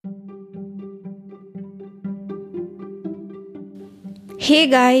Hey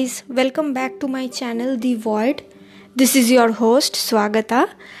guys, welcome back to my channel The Void. This is your host Swagata,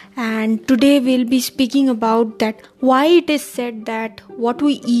 and today we'll be speaking about that why it is said that what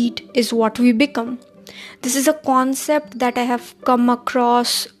we eat is what we become. This is a concept that I have come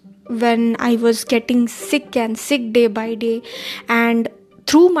across when I was getting sick and sick day by day, and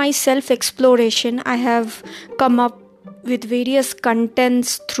through my self exploration I have come up with various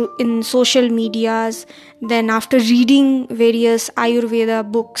contents through in social medias. Then after reading various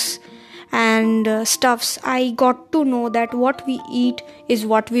ayurveda books and stuffs, I got to know that what we eat is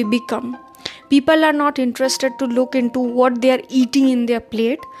what we become. People are not interested to look into what they are eating in their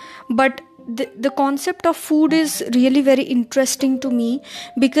plate, but the concept of food is really very interesting to me,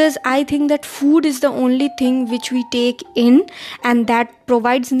 because I think that food is the only thing which we take in and that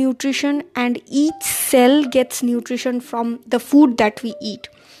provides nutrition, and each cell gets nutrition from the food that we eat.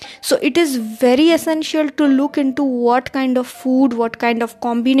 So it is very essential to look into what kind of food, what kind of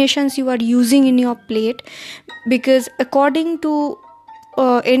combinations you are using in your plate, because according to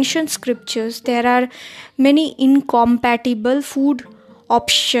ancient scriptures, there are many incompatible food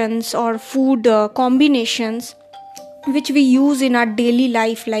options or food combinations which we use in our daily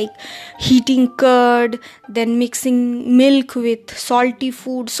life, like heating curd, then mixing milk with salty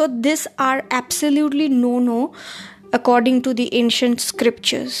food. So these are absolutely no according to the ancient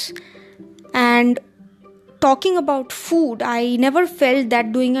scriptures. And talking about food, I never felt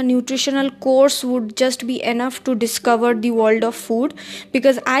that doing a nutritional course would just be enough to discover the world of food,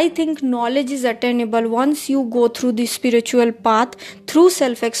 because I think knowledge is attainable once you go through the spiritual path, through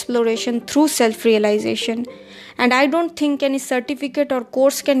self-exploration, through self-realization. And I don't think any certificate or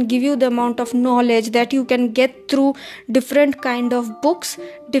course can give you the amount of knowledge that you can get through different kind of books,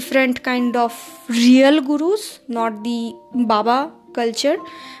 different kind of real gurus, not the Baba culture,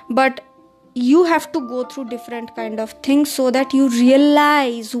 but you have to go through different kind of things so that you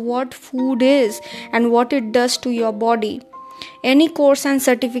realize what food is and what it does to your body. Any course and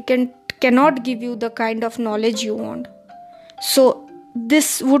certificate cannot give you the kind of knowledge you want. So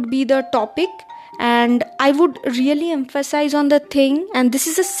this would be the topic, and I would really emphasize on the thing, and this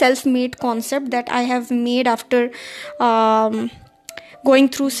is a self-made concept that I have made after going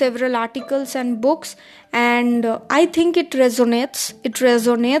through several articles and books, and I think it resonates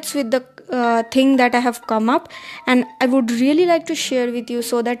with the thing that I have come up, and I would really like to share with you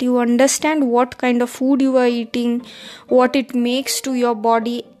so that you understand what kind of food you are eating, what it makes to your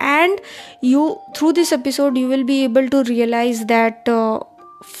body, and you, through this episode, you will be able to realize that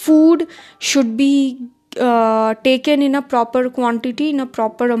food should be taken in a proper quantity, in a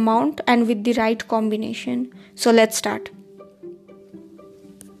proper amount, and with the right combination. So let's start.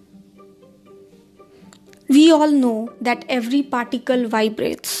 We all know that every particle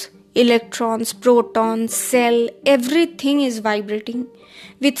vibrates. Electrons, protons, cell, everything is vibrating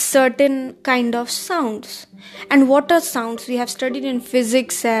with certain kind of sounds. And what are sounds? We have studied in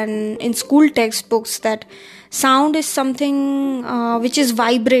physics and in school textbooks that sound is something which is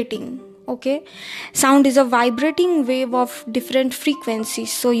vibrating. Okay, sound is a vibrating wave of different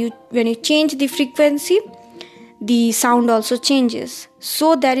frequencies. So when you change the frequency, the sound also changes.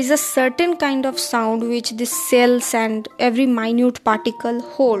 So there is a certain kind of sound which the cells and every minute particle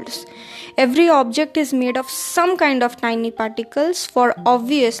holds. Every object is made of some kind of tiny particles, for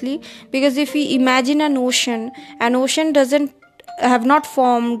obviously, because if we imagine an ocean doesn't have not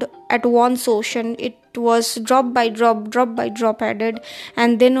formed at once ocean. It was drop by drop added,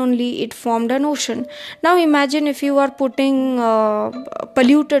 and then only it formed an ocean. Now imagine if you are putting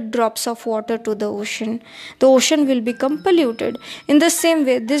polluted drops of water to the ocean will become polluted. In the same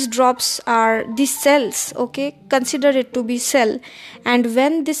way, these drops are the cells. Okay, consider it to be cell, and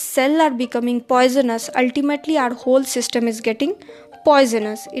when this cell are becoming poisonous, ultimately our whole system is getting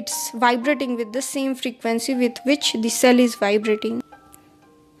poisonous. It's vibrating with the same frequency with which the cell is vibrating.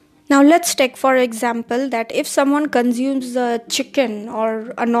 Now let's take for example that if someone consumes a chicken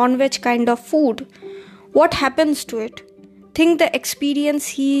or a non-veg kind of food, what happens to it? Think the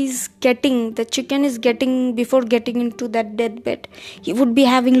experience the chicken is getting before getting into that deathbed. He would be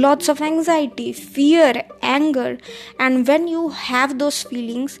having lots of anxiety, fear, anger, and when you have those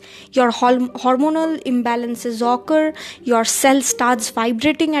feelings, your hormonal imbalances occur, your cell starts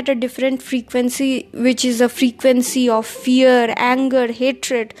vibrating at a different frequency, which is a frequency of fear, anger,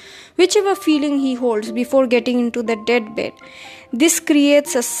 hatred, whichever feeling he holds before getting into the deathbed. This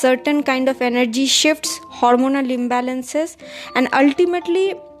creates a certain kind of energy shifts, hormonal imbalances, and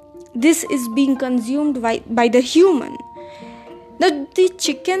ultimately this is being consumed by the human. The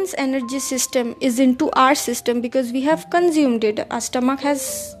chicken's energy system is into our system because we have consumed it. Our stomach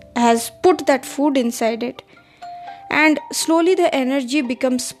has put that food inside it. and slowly the energy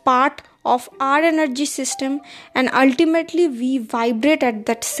becomes part of our energy system, and ultimately we vibrate at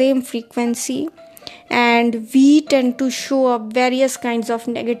that same frequency, and we tend to show up various kinds of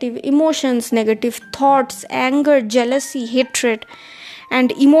negative emotions, negative thoughts, anger, jealousy, hatred.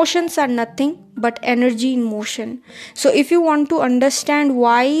 And emotions are nothing but energy in motion. So if you want to understand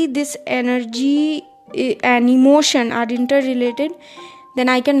why this energy and emotion are interrelated, then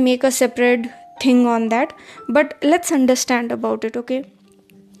I can make a separate thing on that, but let's understand about it. Okay,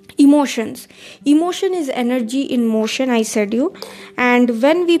 emotion is energy in motion, I said you. And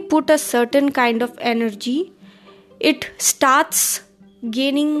when we put a certain kind of energy, it starts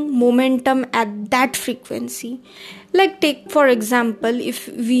gaining momentum at that frequency. Like, take for example, if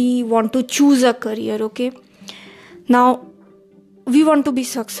we want to choose a career. Okay, now we want to be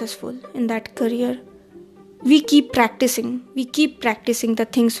successful in that career. We keep practicing the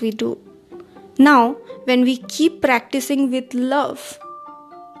things we do. Now when we keep practicing with love,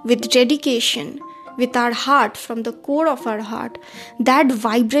 with dedication, with our heart, from the core of our heart, that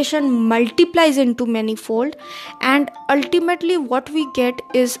vibration multiplies into manifold, and ultimately what we get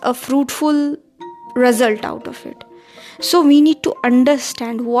is a fruitful result out of it. So we need to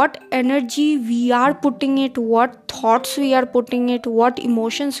understand what energy we are putting it, what thoughts we are putting it, what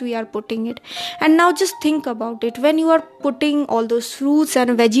emotions we are putting it. And now just think about it. When you are putting all those fruits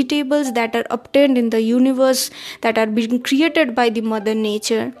and vegetables that are obtained in the universe, that are being created by the mother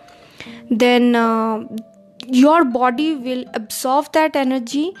nature, then your body will absorb that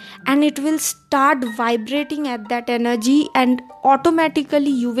energy, and it will start vibrating at that energy, and automatically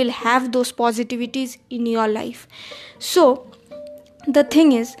you will have those positivities in your life. So the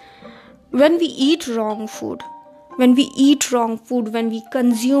thing is, when we eat wrong food, when we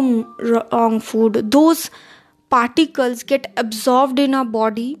consume wrong food, those particles get absorbed in our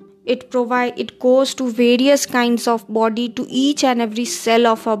body. It goes to various kinds of body, to each and every cell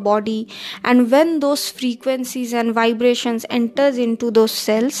of our body. And when those frequencies and vibrations enters into those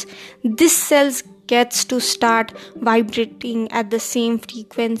cells, this cells gets to start vibrating at the same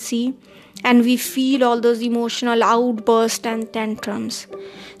frequency, and we feel all those emotional outbursts and tantrums.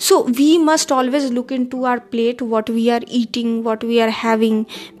 So we must always look into our plate, what we are eating, what we are having.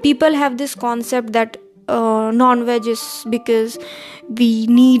 People have this concept that non-veg is because we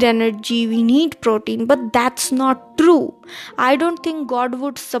need energy, we need protein, but that's not true. I don't think God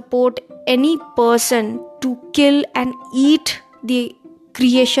would support any person to kill and eat the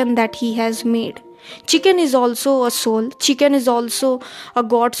creation that he has made. Chicken is also a soul. Chicken is also a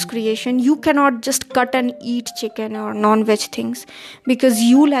God's creation. You cannot just cut and eat chicken or non-veg things because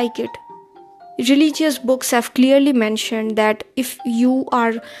you like it. Religious books have clearly mentioned that if you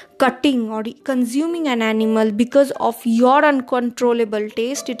are cutting or consuming an animal because of your uncontrollable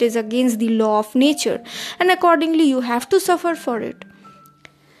taste, it is against the law of nature, and accordingly you have to suffer for it.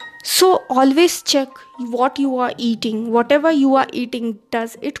 So always check what you are eating. Whatever you are eating,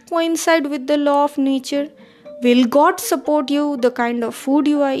 does it coincide with the law of nature? Will God support you, the kind of food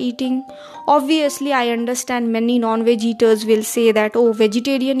you are eating? Obviously, I understand many non-veg eaters will say that, oh,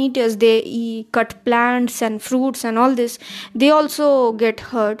 vegetarian eaters, they cut plants and fruits and all this. They also get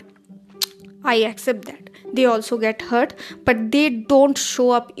hurt. I accept that. They also get hurt, but they don't show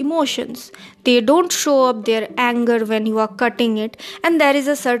up emotions. They don't show up their anger when you are cutting it. And there is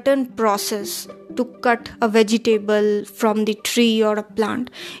a certain process to cut a vegetable from the tree or a plant.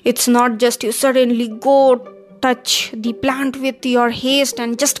 It's not just you suddenly go touch the plant with your haste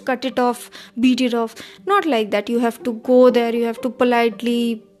and just cut it off, beat it off. Not like that. You have to go there, you have to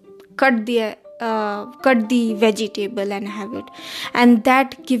politely cut the vegetable and have it, and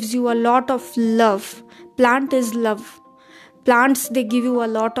that gives you a lot of love. Plant is love. Plants, they give you a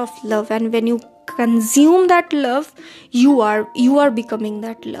lot of love, and when you consume that love, you are becoming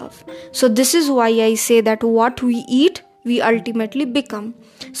that love. So this is why I say that what we eat, we ultimately become.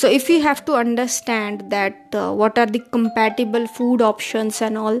 So if you have to understand that what are the compatible food options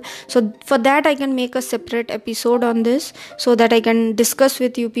and all, so for that I can make a separate episode on this, so that I can discuss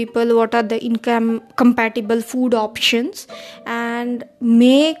with you people what are the compatible food options, and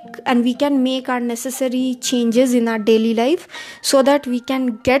we can make our necessary changes in our daily life, so that we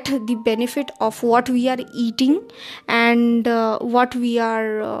can get the benefit of what we are eating and what we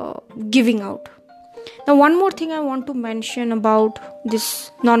are giving out. Now, one more thing I want to mention about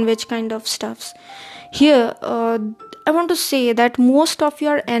this non-veg kind of stuffs. Here, I want to say that most of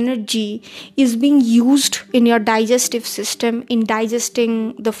your energy is being used in your digestive system, in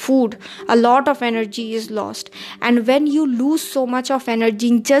digesting the food. A lot of energy is lost. And when you lose so much of energy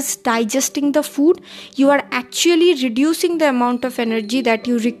in just digesting the food, you are actually reducing the amount of energy that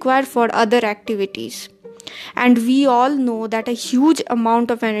you require for other activities. And we all know that a huge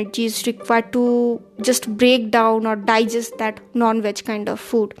amount of energy is required to just break down or digest that non-veg kind of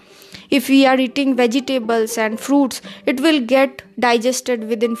food. If we are eating vegetables and fruits, it will get digested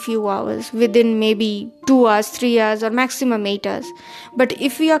within few hours, within maybe 2 hours, 3 hours, or maximum 8 hours. But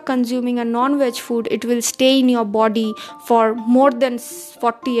if we are consuming a non-veg food, it will stay in your body for more than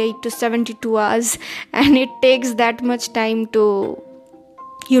 48 to 72 hours, and it takes that much time to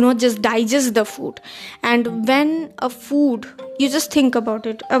just digest the food. And when a food, you just think about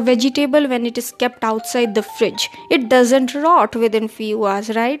it, a vegetable, when it is kept outside the fridge, it doesn't rot within few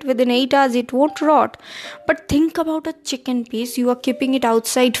hours, right? Within 8 hours it won't rot. But think about a chicken piece, you are keeping it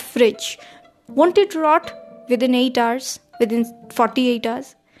outside fridge, won't it rot within 8 hours, within 48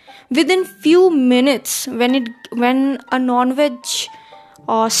 hours? Within few minutes, when a non-veg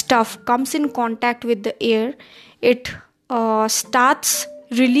stuff comes in contact with the air, it starts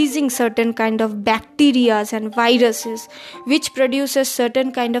releasing certain kind of bacteria and viruses, which produces certain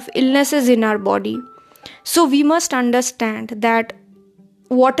kind of illnesses in our body. So we must understand that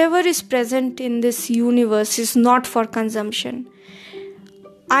whatever is present in this universe is not for consumption.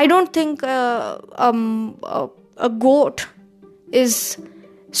 I don't think a goat is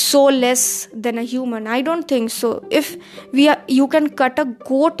so less than a human. I don't think so. If you can cut a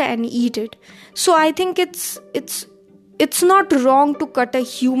goat and eat it, so I think it's not wrong to cut a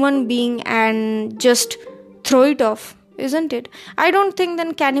human being and just throw it off, isn't it? I don't think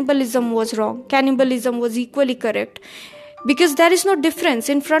then cannibalism was wrong. Cannibalism was equally correct, because there is no difference.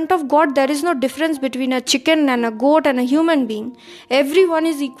 In front of God, there is no difference between a chicken and a goat and a human being. Everyone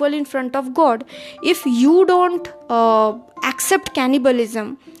is equal in front of God. If you don't accept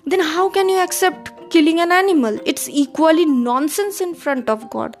cannibalism, then how can you accept killing an animal? It's equally nonsense in front of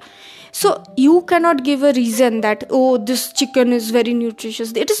God. So you cannot give a reason that, oh, this chicken is very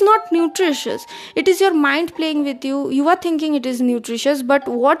nutritious. It is not nutritious. It is your mind playing with you. You are thinking it is nutritious, but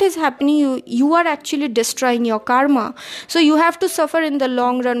what is happening? You are actually destroying your karma. So you have to suffer in the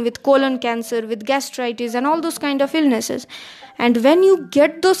long run with colon cancer, with gastritis, and all those kind of illnesses. And when you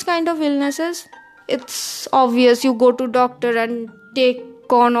get those kind of illnesses, it's obvious. You go to doctor and take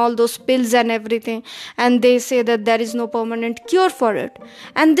on all those pills and everything, and they say that there is no permanent cure for it,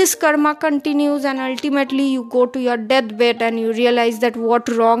 and this karma continues, and ultimately you go to your deathbed and you realize that what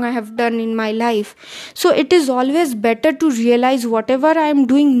wrong I have done in my life. So it is always better to realize whatever I am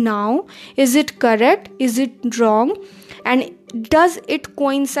doing now, is it correct, is it wrong, and does it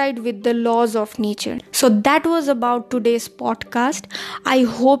coincide with the laws of nature? So that was about today's podcast. I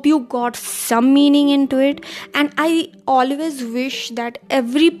hope you got some meaning into it, and I always wish that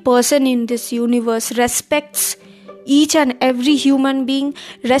every person in this universe respects each and every human being,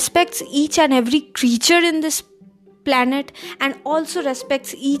 respects each and every creature in this planet, and also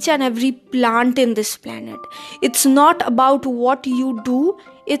respects each and every plant in this planet. It's not about what you do,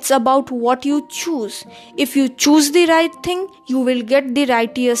 it's about what you choose. If you choose the right thing, you will get the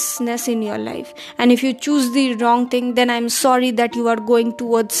righteousness in your life. And if you choose the wrong thing, then I'm sorry that you are going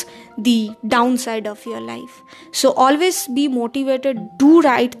towards the downside of your life. So always be motivated, do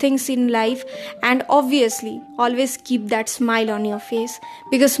right things in life, and obviously always keep that smile on your face,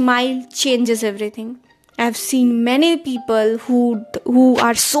 because smile changes everything. I've seen many people who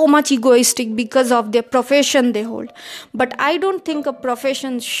are so much egoistic because of their profession they hold. But I don't think a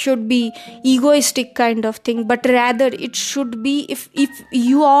profession should be egoistic kind of thing, but rather it should be, if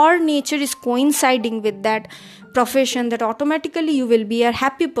your nature is coinciding with that profession, that automatically you will be a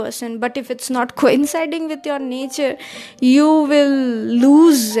happy person. But if it's not coinciding with your nature, you will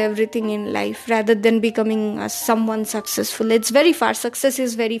lose everything in life rather than becoming someone successful. It's very far. Success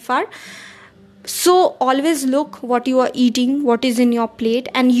is very far. So always look what you are eating, what is in your plate,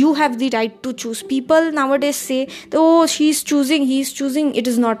 and you have the right to choose. People nowadays say, oh, she's choosing, he's choosing. It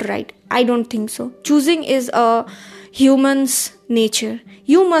is not right. I don't think so. Choosing is a human's nature.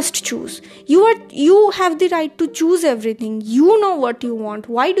 You must choose. You have the right to choose everything. You know what you want.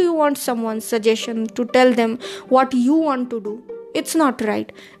 Why do you want someone's suggestion to tell them what you want to do? It's not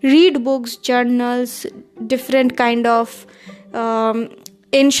right. Read books, journals, different kind of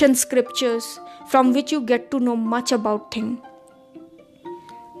ancient scriptures, from which you get to know much about things.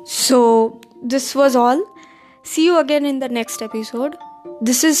 So this was all. See you again in the next episode.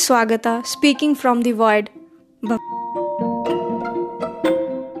 This is Swagata speaking from the void.